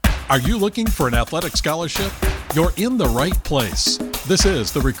Are you looking for an athletic scholarship? You're in the right place. This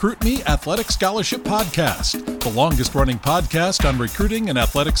is the Recruit Me Athletic Scholarship Podcast, the longest-running podcast on recruiting and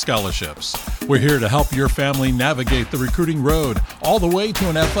athletic scholarships. We're here to help your family navigate the recruiting road all the way to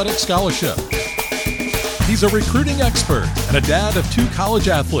an athletic scholarship. He's a recruiting expert and a dad of 2 college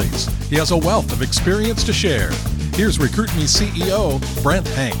athletes. He has a wealth of experience to share. Here's Recruit Me CEO, Brent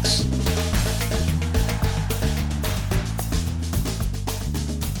Hanks.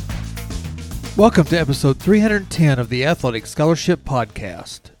 Welcome to episode 310 of the Athletic Scholarship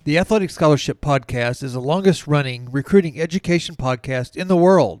Podcast. The Athletic Scholarship Podcast is the longest-running recruiting education podcast in the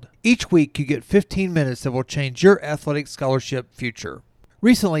world. Each week you get 15 minutes that will change your athletic scholarship future.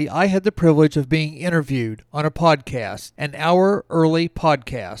 Recently, I had the privilege of being interviewed on a podcast, an hour early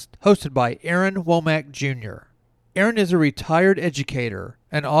podcast, hosted by Aaron Womack Jr. Aaron is a retired educator,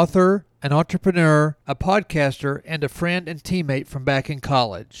 an author, an entrepreneur, a podcaster, and a friend and teammate from back in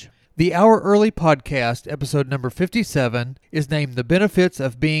college. The Hour Early Podcast, episode number 57, is named The Benefits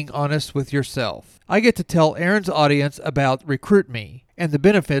of Being Honest with Yourself. I get to tell Aaron's audience about Recruit Me and the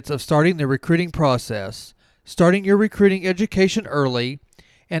benefits of starting the recruiting process, starting your recruiting education early,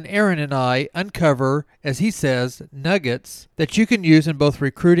 and Aaron and I uncover, as he says, nuggets that you can use in both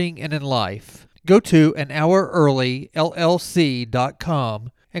recruiting and in life. Go to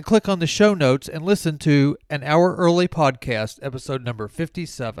anourearlyllc.com and click on the show notes and listen to An Hour Early Podcast, episode number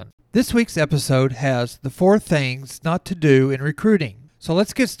 57. This week's episode has the 4 things not to do in recruiting. So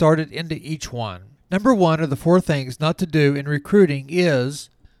let's get started into each one. Number 1 of the 4 things not to do in recruiting is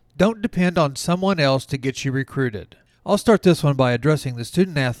don't depend on someone else to get you recruited. I'll start this one by addressing the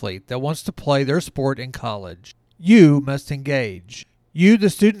student athlete that wants to play their sport in college. You must engage. You, the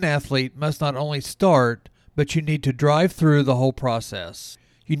student athlete, must not only start, but you need to drive through the whole process.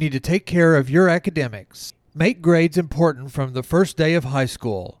 You need to take care of your academics. Make grades important from the first day of high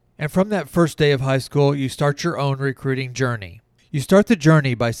school. And from that first day of high school, you start your own recruiting journey. You start the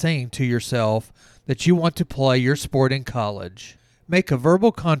journey by saying to yourself that you want to play your sport in college. Make a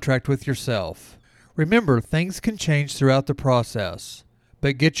verbal contract with yourself. Remember, things can change throughout the process,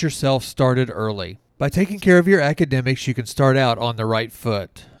 but get yourself started early. By taking care of your academics, you can start out on the right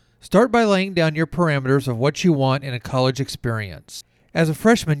foot. Start by laying down your parameters of what you want in a college experience. As a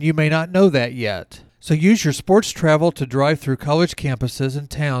freshman, you may not know that yet. So use your sports travel to drive through college campuses and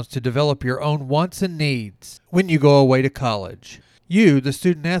towns to develop your own wants and needs when you go away to college. You, the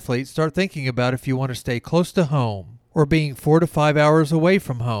student athlete, start thinking about if you want to stay close to home, or being 4 to 5 hours away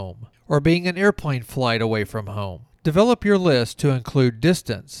from home, or being an airplane flight away from home. Develop your list to include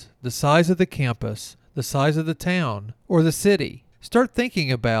distance, the size of the campus, the size of the town, or the city. Start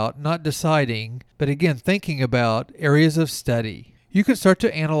thinking about, not deciding, but again thinking about areas of study. You can start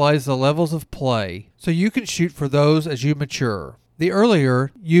to analyze the levels of play, so you can shoot for those as you mature. The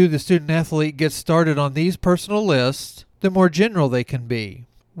earlier you, the student athlete, gets started on these personal lists, the more general they can be.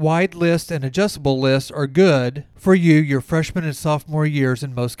 Wide lists and adjustable lists are good for you your freshman and sophomore years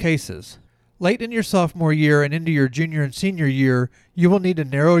in most cases. Late in your sophomore year and into your junior and senior year, you will need to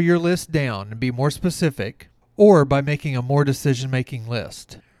narrow your list down and be more specific, or by making a more decision-making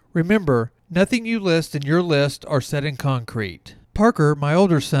list. Remember, nothing you list in your list are set in concrete. Parker, my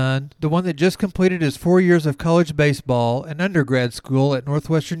older son, the one that just completed his 4 years of college baseball and undergrad school at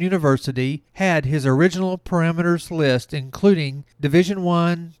Northwestern University, had his original parameters list including Division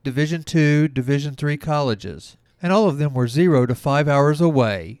I, Division II, Division III colleges, and all of them were 0 to 5 hours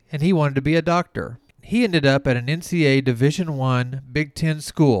away, and he wanted to be a doctor. He ended up at an NCAA Division I Big Ten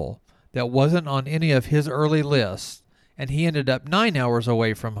school that wasn't on any of his early lists, and he ended up 9 hours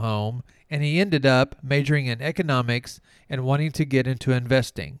away from home, and he ended up majoring in economics and wanting to get into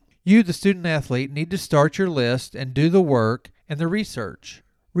investing. You, the student athlete, need to start your list and do the work and the research.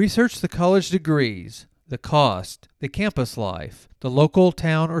 Research the college degrees, the cost, the campus life, the local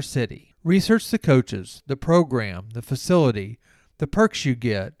town or city. Research the coaches, the program, the facility, the perks you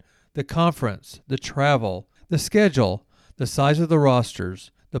get, the conference, the travel, the schedule, the size of the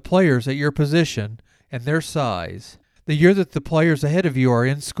rosters, the players at your position and their size, the year that the players ahead of you are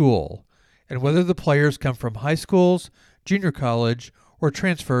in school, and whether the players come from high schools, junior college, or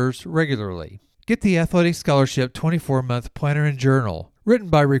transfers regularly. Get the Athletic Scholarship 24-month planner and journal, written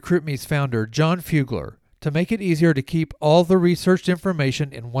by Recruit Me's founder, John Fugler, to make it easier to keep all the researched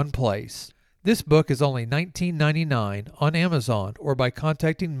information in one place. This book is only $19.99 on Amazon or by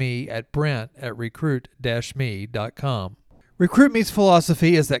contacting me at brent@recruit-me.com. Recruit Me's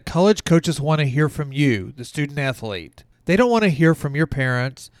philosophy is that college coaches want to hear from you, the student athlete. They don't want to hear from your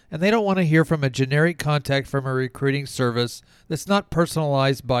parents, and they don't want to hear from a generic contact from a recruiting service that's not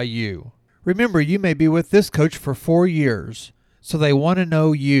personalized by you. Remember, you may be with this coach for 4 years, so they want to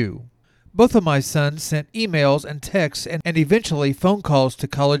know you. Both of my sons sent emails and texts and eventually phone calls to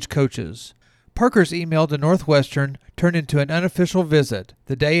college coaches. Parker's email to Northwestern turned into an unofficial visit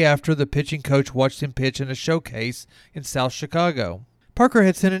the day after the pitching coach watched him pitch in a showcase in South Chicago. Parker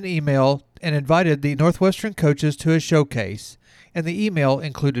had sent an email and invited the Northwestern coaches to a showcase, and the email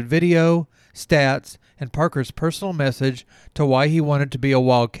included video, stats, and Parker's personal message to why he wanted to be a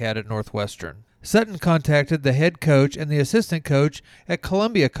Wildcat at Northwestern. Sutton contacted the head coach and the assistant coach at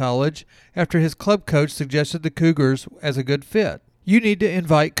Columbia College after his club coach suggested the Cougars as a good fit. You need to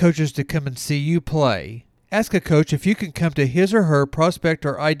invite coaches to come and see you play. Ask a coach if you can come to his or her prospect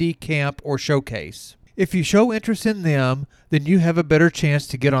or ID camp or showcase. If you show interest in them, then you have a better chance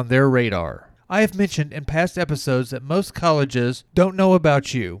to get on their radar. I have mentioned in past episodes that most colleges don't know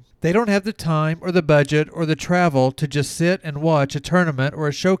about you. They don't have the time or the budget or the travel to just sit and watch a tournament or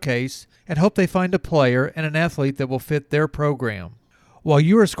a showcase and hope they find a player and an athlete that will fit their program. While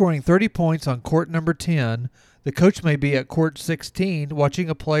you are scoring 30 points on court number 10, the coach may be at court 16 watching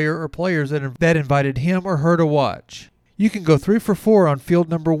a player or players that invited him or her to watch. You can go 3 for 4 on field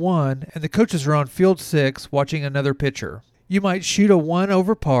number 1, and the coaches are on field 6 watching another pitcher. You might shoot a 1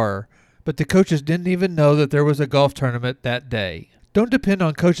 over par, but the coaches didn't even know that there was a golf tournament that day. Don't depend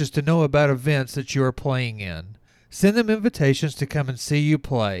on coaches to know about events that you are playing in. Send them invitations to come and see you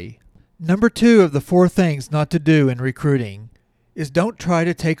play. Number 2 of the 4 things not to do in recruiting is don't try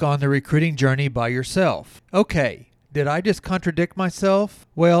to take on the recruiting journey by yourself. Okay, did I just contradict myself?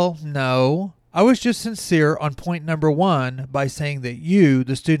 Well, no. I was just sincere on point number 1 by saying that you,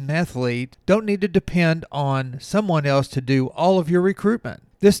 the student athlete, don't need to depend on someone else to do all of your recruitment.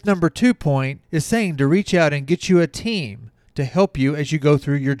 This number 2 point is saying to reach out and get you a team to help you as you go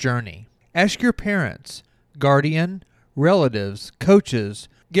through your journey. Ask your parents, guardian, relatives, coaches,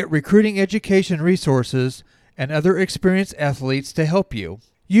 get recruiting education resources, and other experienced athletes to help you.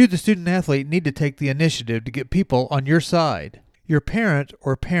 You, the student athlete, need to take the initiative to get people on your side. Your parent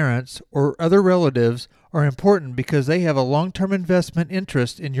or parents or other relatives are important because they have a long-term investment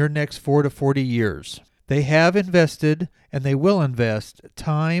interest in your next 4 to 40 years. They have invested and they will invest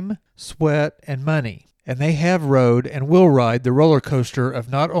time, sweat, and money. And they have rode and will ride the roller coaster of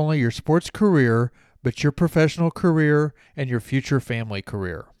not only your sports career, but your professional career and your future family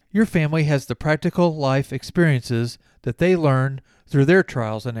career. Your family has the practical life experiences that they learned through their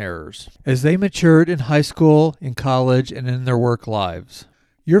trials and errors as they matured in high school, in college, and in their work lives.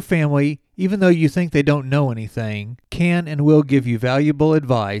 Your family, even though you think they don't know anything, can and will give you valuable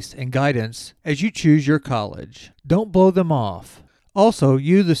advice and guidance as you choose your college. Don't blow them off. Also,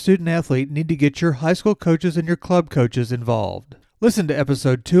 you, the student athlete, need to get your high school coaches and your club coaches involved. Listen to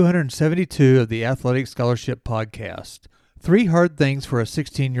episode 272 of the Athletic Scholarship Podcast. 3 hard things for a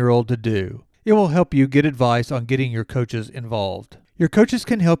 16-year-old to do. It will help you get advice on getting your coaches involved. Your coaches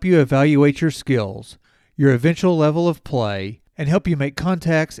can help you evaluate your skills, your eventual level of play, and help you make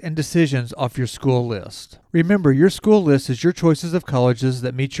contacts and decisions off your school list. Remember, your school list is your choices of colleges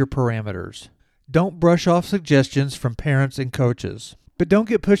that meet your parameters. Don't brush off suggestions from parents and coaches. But don't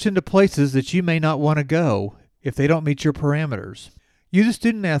get pushed into places that you may not want to go if they don't meet your parameters. You, the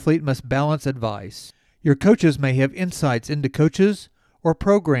student athlete, must balance advice. Your coaches may have insights into coaches or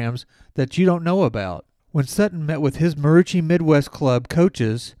programs that you don't know about. When Sutton met with his Marucci Midwest Club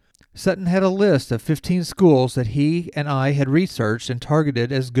coaches, Sutton had a list of 15 schools that he and I had researched and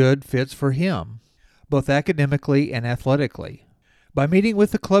targeted as good fits for him, both academically and athletically. By meeting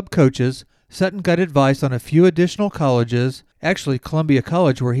with the club coaches, Sutton got advice on a few additional colleges. Actually, Columbia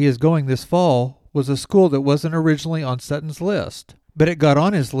College, where he is going this fall, was a school that wasn't originally on Sutton's list, but it got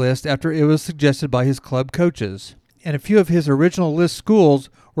on his list after it was suggested by his club coaches. And a few of his original list schools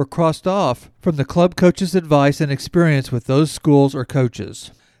were crossed off from the club coaches' advice and experience with those schools or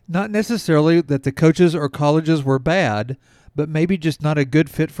coaches. Not necessarily that the coaches or colleges were bad, but maybe just not a good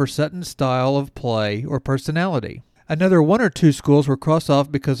fit for Sutton's style of play or personality. Another 1 or 2 schools were crossed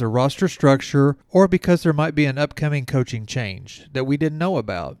off because of roster structure or because there might be an upcoming coaching change that we didn't know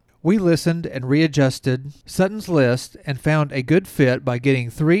about. We listened and readjusted Sutton's list and found a good fit by getting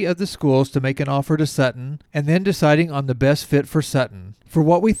 3 of the schools to make an offer to Sutton and then deciding on the best fit for Sutton, for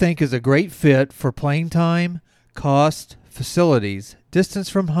what we think is a great fit for playing time, cost, facilities, distance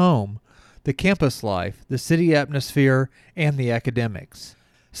from home, the campus life, the city atmosphere, and the academics.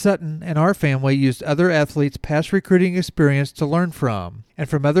 Sutton and our family used other athletes' past recruiting experience to learn from, and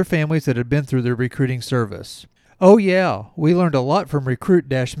from other families that had been through the recruiting service. Oh yeah, we learned a lot from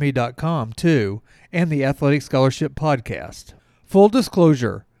recruit-me.com too, and the Athletic Scholarship Podcast. Full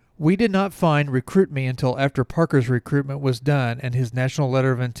disclosure, we did not find Recruit Me until after Parker's recruitment was done and his national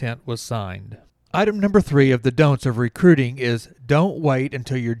letter of intent was signed. Item number 3 of the don'ts of recruiting is don't wait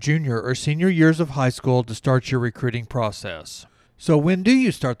until your junior or senior years of high school to start your recruiting process. So when do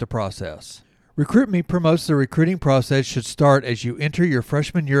you start the process? RecruitMe promotes the recruiting process should start as you enter your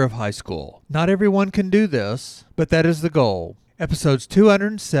freshman year of high school. Not everyone can do this, but that is the goal. Episodes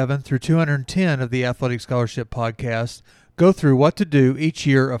 207 through 210 of the Athletic Scholarship Podcast go through what to do each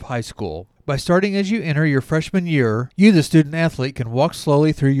year of high school. By starting as you enter your freshman year, you, the student athlete, can walk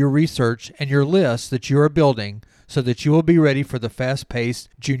slowly through your research and your lists that you are building so that you will be ready for the fast-paced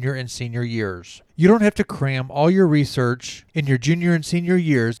junior and senior years. You don't have to cram all your research in your junior and senior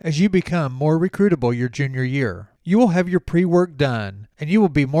years as you become more recruitable your junior year. You will have your pre-work done, and you will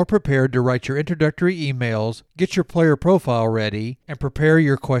be more prepared to write your introductory emails, get your player profile ready, and prepare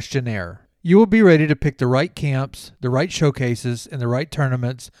your questionnaire. You will be ready to pick the right camps, the right showcases, and the right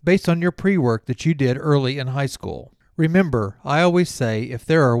tournaments based on your pre-work that you did early in high school. Remember, I always say if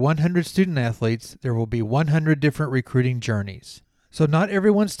there are 100 student athletes, there will be 100 different recruiting journeys. So not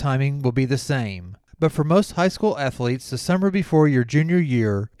everyone's timing will be the same. But for most high school athletes, the summer before your junior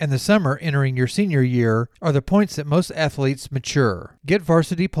year and the summer entering your senior year are the points that most athletes mature, get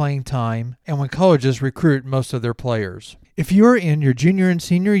varsity playing time, and when colleges recruit most of their players. If you are in your junior and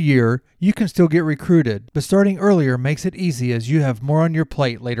senior year, you can still get recruited, but starting earlier makes it easy as you have more on your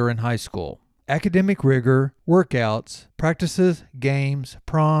plate later in high school. Academic rigor, workouts, practices, games,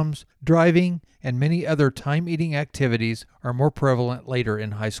 proms, driving, and many other time-eating activities are more prevalent later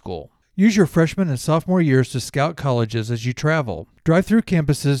in high school. Use your freshman and sophomore years to scout colleges as you travel. Drive through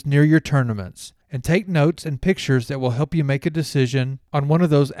campuses near your tournaments, and take notes and pictures that will help you make a decision on one of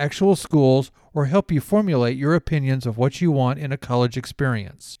those actual schools or help you formulate your opinions of what you want in a college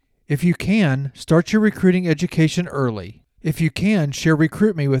experience. If you can, start your recruiting education early. If you can, share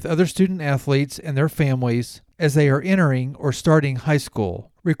RecruitMe with other student athletes and their families as they are entering or starting high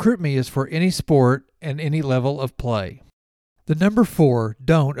school. RecruitMe is for any sport and any level of play. The number 4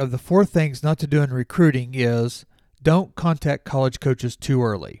 don't of the 4 things not to do in recruiting is don't contact college coaches too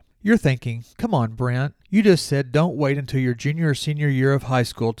early. You're thinking, come on, Brent, you just said don't wait until your junior or senior year of high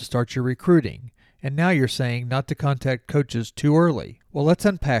school to start your recruiting, and now you're saying not to contact coaches too early. Well, let's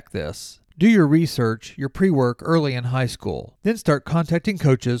unpack this. Do your research, your pre-work early in high school. Then start contacting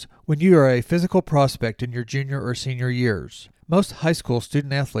coaches when you are a physical prospect in your junior or senior years. Most high school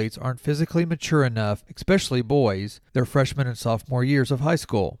student athletes aren't physically mature enough, especially boys, their freshman and sophomore years of high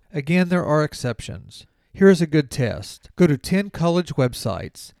school. Again, there are exceptions. Here is a good test. Go to 10 college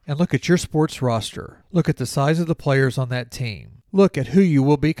websites and look at your sports roster. Look at the size of the players on that team. Look at who you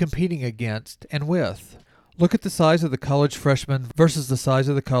will be competing against and with. Look at the size of the college freshmen versus the size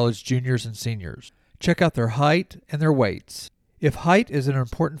of the college juniors and seniors. Check out their height and their weights. If height is an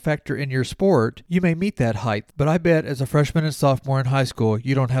important factor in your sport, you may meet that height, but I bet as a freshman and sophomore in high school,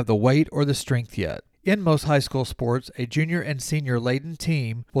 you don't have the weight or the strength yet. In most high school sports, a junior and senior laden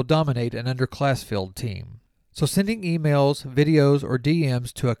team will dominate an underclass-filled team. So sending emails, videos, or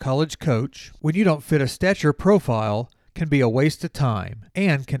DMs to a college coach when you don't fit a stature profile can be a waste of time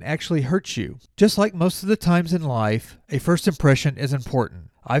and can actually hurt you. Just like most of the times in life, a first impression is important.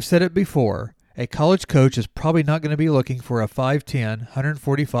 I've said it before, a college coach is probably not going to be looking for a 5'10",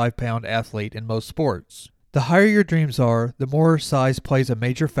 145-pound athlete in most sports. The higher your dreams are, the more size plays a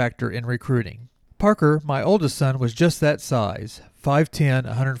major factor in recruiting. Parker, my oldest son, was just that size, 5'10",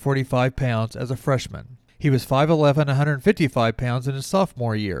 145 pounds as a freshman. He was 5'11", 155 pounds in his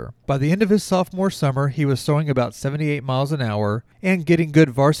sophomore year. By the end of his sophomore summer, he was throwing about 78 miles an hour and getting good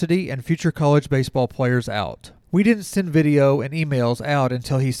varsity and future college baseball players out. We didn't send video and emails out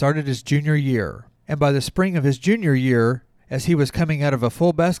until he started his junior year. And by the spring of his junior year, as he was coming out of a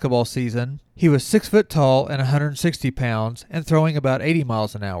full basketball season, he was 6 foot tall and 160 pounds and throwing about 80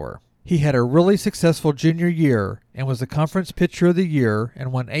 miles an hour. He had a really successful junior year and was the conference pitcher of the year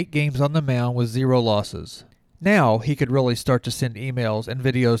and won 8 games on the mound with 0 losses. Now he could really start to send emails and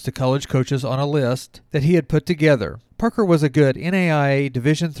videos to college coaches on a list that he had put together. Parker was a good NAIA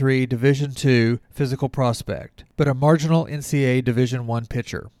Division III, Division II physical prospect, but a marginal NCAA Division I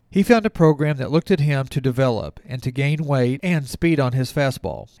pitcher. He found a program that looked at him to develop and to gain weight and speed on his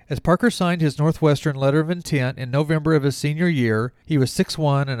fastball. As Parker signed his Northwestern letter of intent in November of his senior year, he was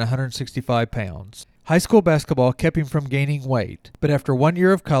 6'1" and 165 pounds. High school basketball kept him from gaining weight, but after 1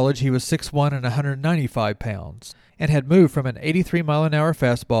 year of college he was 6'1" and 195 pounds, and had moved from an 83-mile-an-hour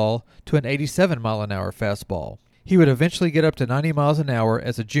fastball to an 87-mile-an-hour fastball. He would eventually get up to 90 miles an hour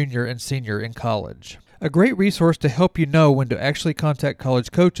as a junior and senior in college. A great resource to help you know when to actually contact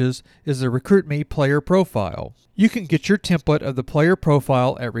college coaches is the RecruitMe Player Profile. You can get your template of the player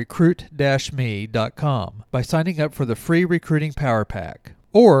profile at recruit-me.com by signing up for the free Recruiting Power Pack.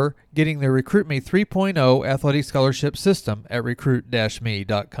 or getting the Recruit Me 3.0 athletic scholarship system at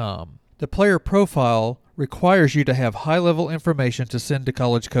recruit-me.com. The player profile requires you to have high-level information to send to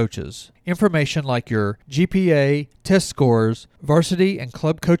college coaches. Information like your GPA, test scores, varsity and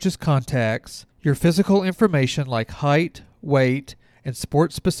club coaches' contacts, your physical information like height, weight, and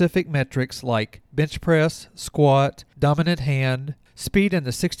sport-specific metrics like bench press, squat, dominant hand, speed in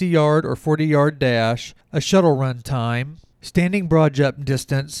the 60-yard or 40-yard dash, a shuttle run time, standing broad jump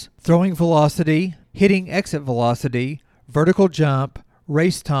distance, throwing velocity, hitting exit velocity, vertical jump,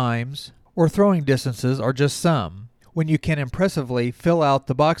 race times, or throwing distances are just some. When you can impressively fill out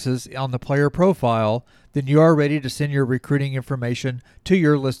the boxes on the player profile, then you are ready to send your recruiting information to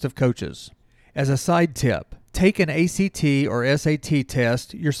your list of coaches. As a side tip, take an ACT or SAT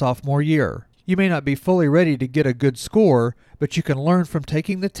test your sophomore year. You may not be fully ready to get a good score, but you can learn from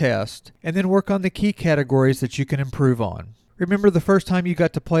taking the test and then work on the key categories that you can improve on. Remember the first time you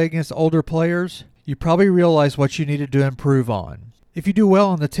got to play against older players? You probably realized what you needed to improve on. If you do well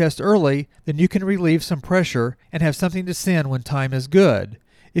on the test early, then you can relieve some pressure and have something to send when time is good.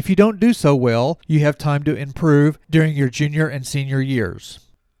 If you don't do so well, you have time to improve during your junior and senior years.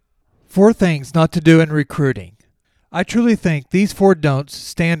 4 things not to do in recruiting. I truly think these 4 don'ts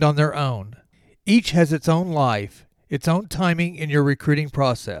stand on their own. Each has its own life, its own timing in your recruiting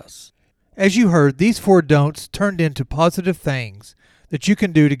process. As you heard, these 4 don'ts turned into positive things that you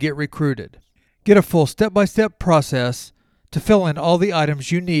can do to get recruited. Get a full step-by-step process to fill in all the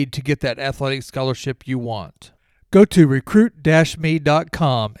items you need to get that athletic scholarship you want. Go to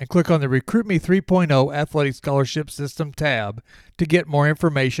recruit-me.com and click on the Recruit Me 3.0 Athletic Scholarship System tab to get more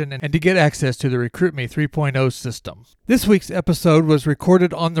information and to get access to the Recruit Me 3.0 system. This week's episode was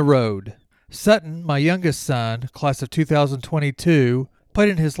recorded on the road. Sutton, my youngest son, class of 2022, played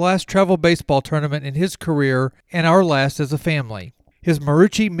in his last travel baseball tournament in his career and our last as a family. His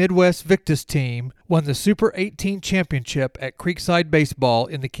Marucci Midwest Victus team won the Super 18 championship at Creekside Baseball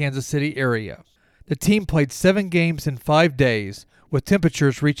in the Kansas City area. The team played 7 games in 5 days, with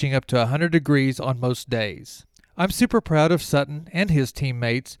temperatures reaching up to 100 degrees on most days. I'm super proud of Sutton and his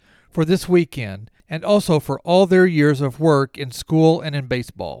teammates for this weekend, and also for all their years of work in school and in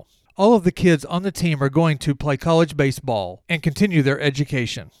baseball. All of the kids on the team are going to play college baseball and continue their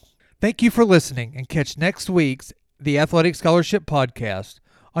education. Thank you for listening, and catch next week's The Athletic Scholarship Podcast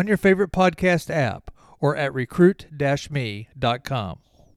on your favorite podcast app or at recruit-me.com.